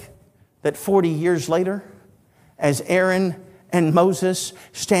think that 40 years later, as Aaron and Moses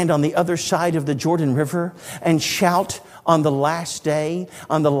stand on the other side of the Jordan River and shout on the last day,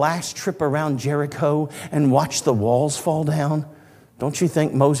 on the last trip around Jericho, and watch the walls fall down, don't you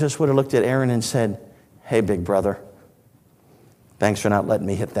think Moses would have looked at Aaron and said, "Hey, big brother, thanks for not letting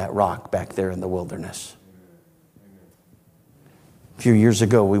me hit that rock back there in the wilderness"? A few years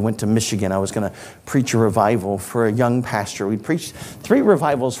ago, we went to Michigan. I was going to preach a revival for a young pastor. We preached 3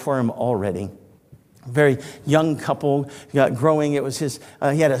 revivals for him already. Very young couple, growing. It was his.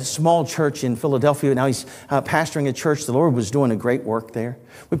 He had a small church in Philadelphia. Now he's pastoring a church. The Lord was doing a great work there.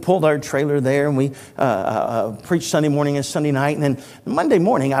 We pulled our trailer there and we preached Sunday morning and Sunday night. And then Monday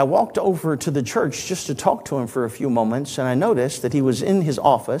morning, I walked over to the church just to talk to him for a few moments. And I noticed that he was in his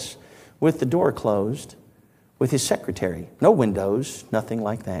office with the door closed with his secretary. No windows, nothing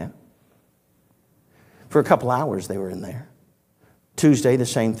like that. For a couple hours, they were in there. Tuesday, the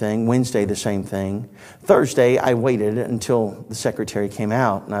same thing. Wednesday, the same thing. Thursday, I waited until the secretary came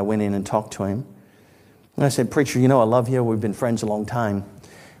out, and I went in and talked to him. And I said, "Preacher, you know I love you. We've been friends a long time."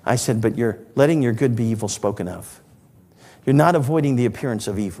 I said, "But you're letting your good be evil spoken of. You're not avoiding the appearance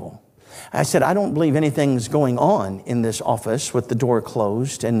of evil." I said, "I don't believe anything's going on in this office with the door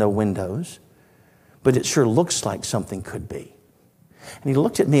closed and no windows, but it sure looks like something could be." And he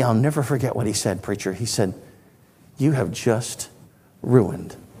looked at me. I'll never forget what he said, preacher. He said, "You have just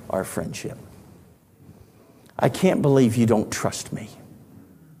ruined our friendship. I can't believe you don't trust me."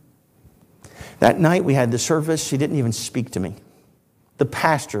 That night we had the service. She didn't even speak to me. The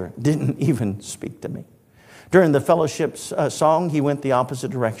pastor didn't even speak to me. During the fellowship song, he went the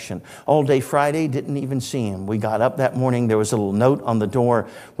opposite direction. All day Friday, didn't even see him. We got up that morning. There was a little note on the door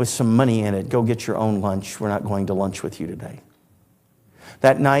with some money in it. "Go get your own lunch. We're not going to lunch with you today."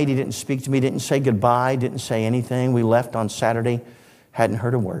 That night, he didn't speak to me, didn't say goodbye, didn't say anything. We left on Saturday. Hadn't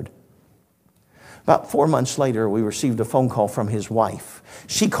heard a word. About 4 months later, we received a phone call from his wife.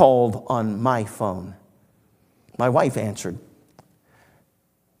 She called on my phone. My wife answered.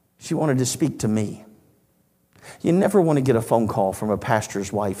 She wanted to speak to me. You never want to get a phone call from a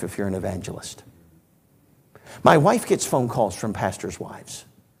pastor's wife if you're an evangelist. My wife gets phone calls from pastors' wives.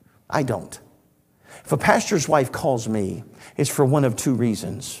 I don't. If a pastor's wife calls me, it's for one of 2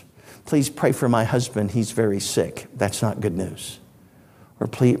 reasons. "Please pray for my husband. He's very sick." That's not good news. Or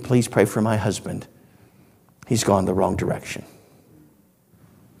please pray for my husband. He's gone the wrong direction.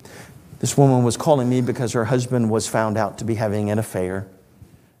 This woman was calling me because her husband was found out to be having an affair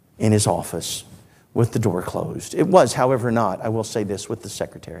in his office with the door closed. It was, however, not, I will say this, with the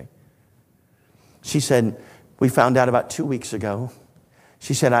secretary. She said, "We found out about 2 weeks ago."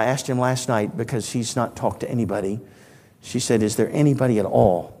 She said, "I asked him last night because he's not talked to anybody." She said, "Is there anybody at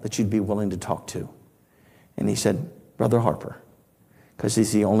all that you'd be willing to talk to?" And he said, Brother Harper, because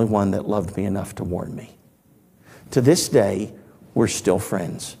he's the only one that loved me enough to warn me. To this day, we're still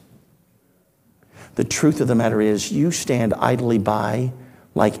friends. The truth of the matter is, you stand idly by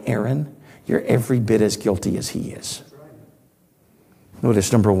like Aaron, you're every bit as guilty as he is.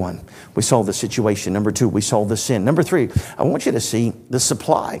 Notice, number one, we solve the situation. Number two, we solve the sin. Number three, I want you to see the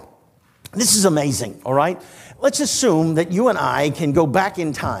supply. This is amazing, all right? Let's assume that you and I can go back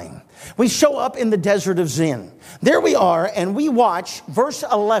in time. We show up in the desert of Zin. There we are, and we watch verse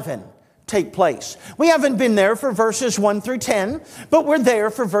 11 take place. We haven't been there for verses 1 through 10, but we're there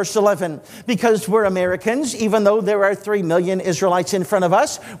for verse 11 because we're Americans. Even though there are 3 million Israelites in front of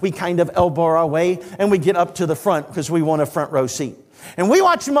us, we kind of elbow our way and we get up to the front because we want a front row seat. And we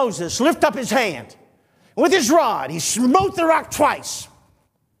watch Moses lift up his hand. With his rod, he smote the rock twice.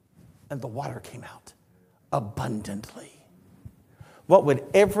 And the water came out abundantly. What would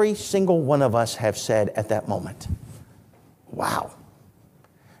every single one of us have said at that moment? Wow,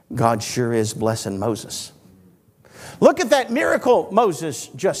 God sure is blessing Moses. Look at that miracle Moses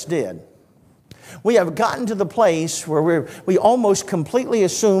just did. We have gotten to the place where we almost completely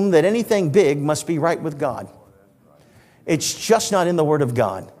assume that anything big must be right with God. It's just not in the Word of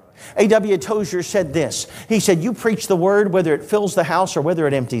God. A.W. Tozer said this. He said, you preach the Word whether it fills the house or whether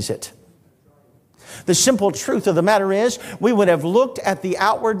it empties it. The simple truth of the matter is, we would have looked at the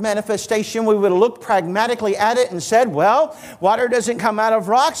outward manifestation. We would have looked pragmatically at it and said, well, water doesn't come out of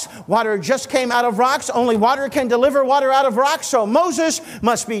rocks. Water just came out of rocks. Only water can deliver water out of rocks. So Moses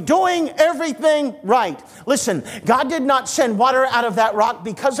must be doing everything right. Listen, God did not send water out of that rock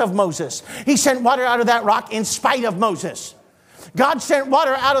because of Moses. He sent water out of that rock in spite of Moses. God sent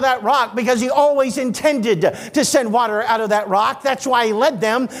water out of that rock because He always intended to send water out of that rock. That's why He led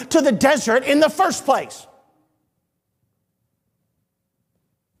them to the desert in the first place.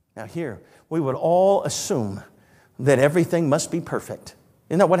 Now here, we would all assume that everything must be perfect.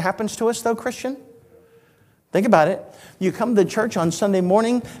 Isn't that what happens to us though, Christian? Think about it. You come to church on Sunday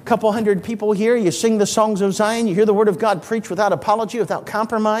morning, a couple hundred people here, you sing the songs of Zion, you hear the Word of God preached without apology, without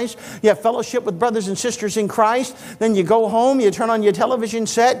compromise. You have fellowship with brothers and sisters in Christ. Then you go home, you turn on your television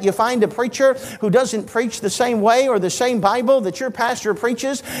set, you find a preacher who doesn't preach the same way or the same Bible that your pastor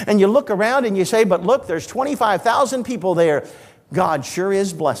preaches, and you look around and you say, but look, there's 25,000 people there. God sure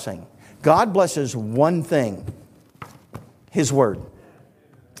is blessing. God blesses one thing, His Word.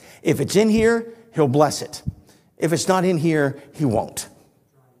 If it's in here, He'll bless it. If it's not in here, He won't.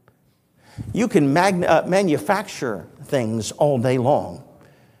 You can manufacture things all day long,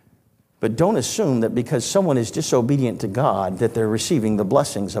 but don't assume that because someone is disobedient to God that they're receiving the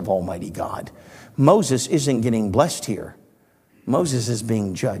blessings of Almighty God. Moses isn't getting blessed here. Moses is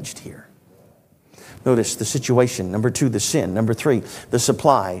being judged here. Notice the situation. Number 2, the sin. Number 3, the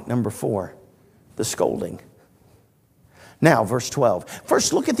supply. Number 4, the scolding. Now, verse 12.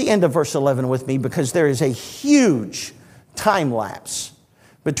 First, look at the end of verse 11 with me because there is a huge time lapse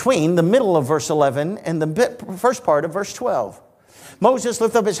between the middle of verse 11 and the first part of verse 12. Moses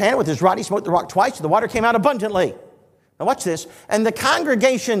lifted up his hand with his rod. He smote the rock twice, and the water came out abundantly. Now watch this. And the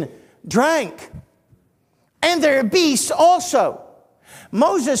congregation drank, and their beasts also.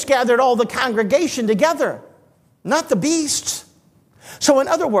 Moses gathered all the congregation together, not the beasts. So in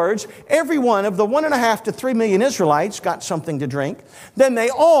other words, every one of the 1.5 to 3 million Israelites got something to drink. Then they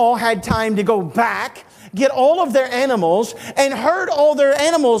all had time to go back, get all of their animals, and herd all their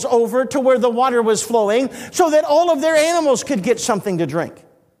animals over to where the water was flowing so that all of their animals could get something to drink.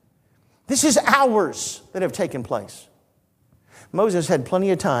 This is hours that have taken place. Moses had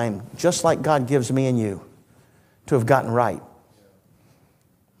plenty of time, just like God gives me and you, to have gotten right.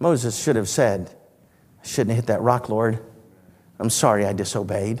 Moses should have said, I shouldn't have hit that rock, Lord. I'm sorry I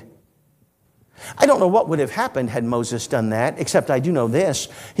disobeyed. I don't know what would have happened had Moses done that, except I do know this.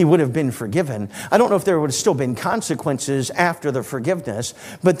 He would have been forgiven. I don't know if there would have still been consequences after the forgiveness,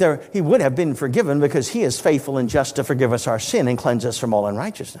 but he would have been forgiven because He is faithful and just to forgive us our sin and cleanse us from all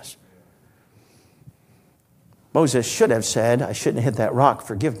unrighteousness. Moses should have said, I shouldn't have hit that rock.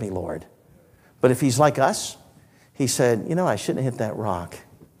 Forgive me, Lord. But if he's like us, he said, I shouldn't have hit that rock.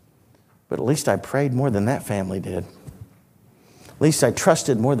 But at least I prayed more than that family did. At least I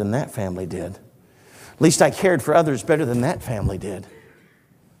trusted more than that family did. At least I cared for others better than that family did.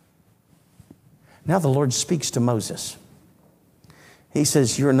 Now the Lord speaks to Moses. He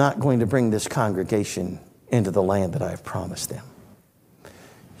says, you're not going to bring this congregation into the land that I've promised them.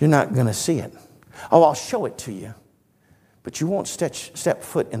 You're not going to see it. Oh, I'll show it to you. But you won't step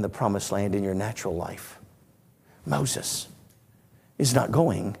foot in the promised land in your natural life. Moses is not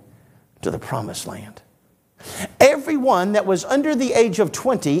going to the promised land. Every everyone that was under the age of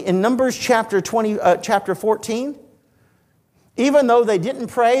 20 in Numbers chapter 14, even though they didn't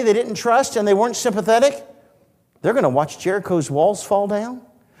pray, they didn't trust, and they weren't sympathetic, they're going to watch Jericho's walls fall down.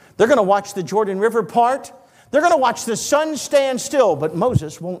 They're going to watch the Jordan River part. They're going to watch the sun stand still, but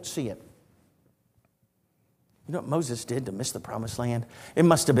Moses won't see it. You know what Moses did to miss the promised land? It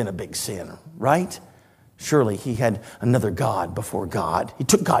must have been a big sin, right? Surely he had another God before God. He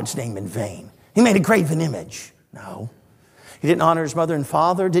took God's name in vain. He made a graven image. No. He didn't honor his mother and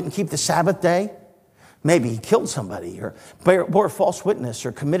father, didn't keep the Sabbath day. Maybe he killed somebody or bore false witness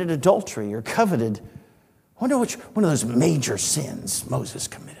or committed adultery or coveted. I wonder which one of those major sins Moses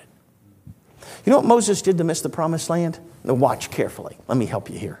committed. You know what Moses did to miss the promised land? Now watch carefully. Let me help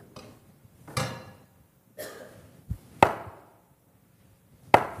you here.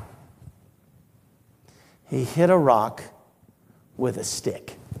 He hit a rock with a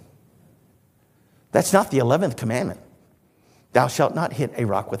stick. That's not the 11th commandment. Thou shalt not hit a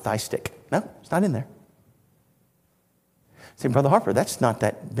rock with thy stick. No, it's not in there. Say, Brother Harper, that's not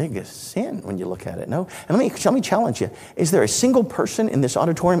that big a sin when you look at it. No. And let me challenge you. Is there a single person in this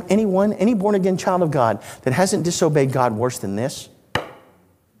auditorium, anyone, any born-again child of God that hasn't disobeyed God worse than this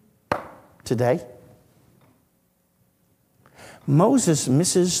today? Moses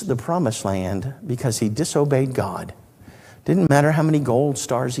misses the promised land because he disobeyed God. Didn't matter how many gold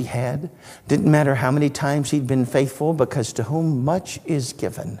stars he had. Didn't matter how many times he'd been faithful, because to whom much is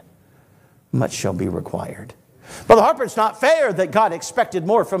given, much shall be required. Brother Harper, it's not fair that God expected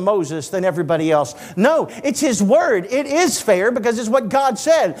more from Moses than everybody else. No, it's his word. It is fair because it's what God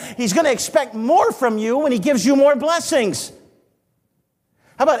said. He's going to expect more from you when he gives you more blessings.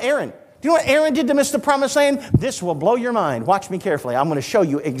 How about Aaron? Do you know what Aaron did to miss the promised land? This will blow your mind. Watch me carefully. I'm going to show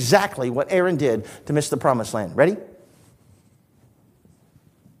you exactly what Aaron did to miss the promised land. Ready?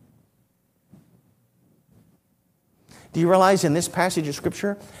 Do you realize in this passage of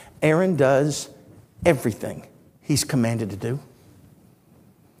Scripture, Aaron does everything he's commanded to do?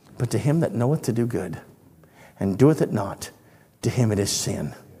 But to him that knoweth to do good, and doeth it not, to him it is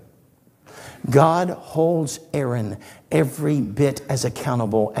sin. God holds Aaron every bit as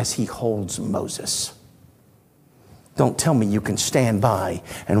accountable as he holds Moses. Don't tell me you can stand by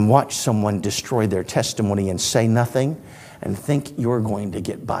and watch someone destroy their testimony and say nothing and think you're going to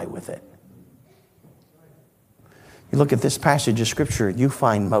get by with it. You look at this passage of Scripture, you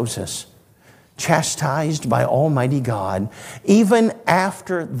find Moses chastised by Almighty God, even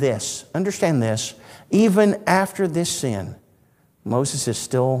after this. Understand this, even after this sin, Moses is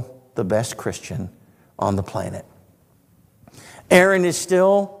still the best Christian on the planet. Aaron is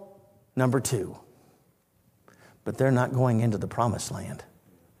still number 2. But they're not going into the promised land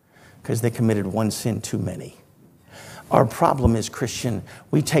because they committed one sin too many. Our problem is, Christian,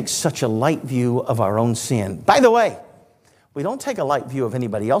 we take such a light view of our own sin. By the way, we don't take a light view of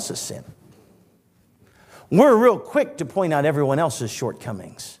anybody else's sin. We're real quick to point out everyone else's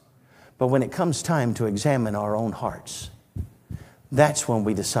shortcomings. But when it comes time to examine our own hearts, that's when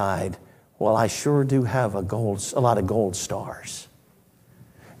we decide, well, I sure do have a lot of gold stars.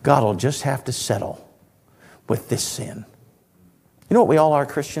 God will just have to settle with this sin. You know what we all are,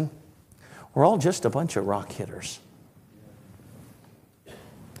 Christian? We're all just a bunch of rock hitters.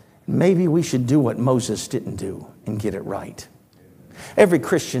 Maybe we should do what Moses didn't do and get it right. Every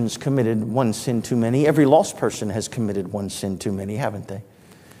Christian's committed one sin too many. Every lost person has committed one sin too many, haven't they?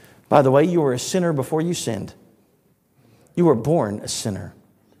 By the way, you were a sinner before you sinned. You were born a sinner.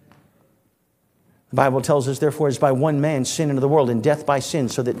 The Bible tells us, therefore, as by one man sin into the world, and death by sin,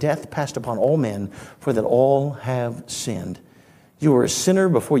 so that death passed upon all men, for that all have sinned. You were a sinner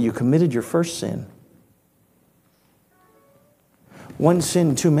before you committed your first sin. One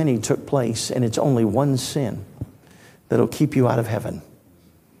sin too many took place, and it's only one sin that'll keep you out of heaven.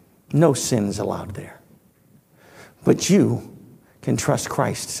 No sins allowed there. But you can trust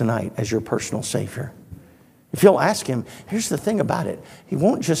Christ tonight as your personal Savior. If you'll ask Him, here's the thing about it. He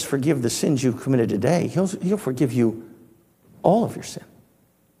won't just forgive the sins you've committed today. He'll forgive you all of your sin.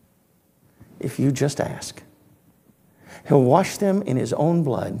 If you just ask. He'll wash them in His own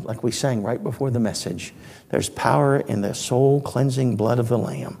blood, like we sang right before the message. There's power in the soul-cleansing blood of the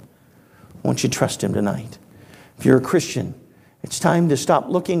Lamb. Won't you trust Him tonight? If you're a Christian, it's time to stop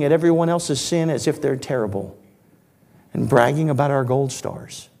looking at everyone else's sin as if they're terrible and bragging about our gold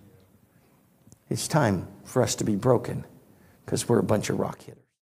stars. It's time for us to be broken because we're a bunch of rock hitters.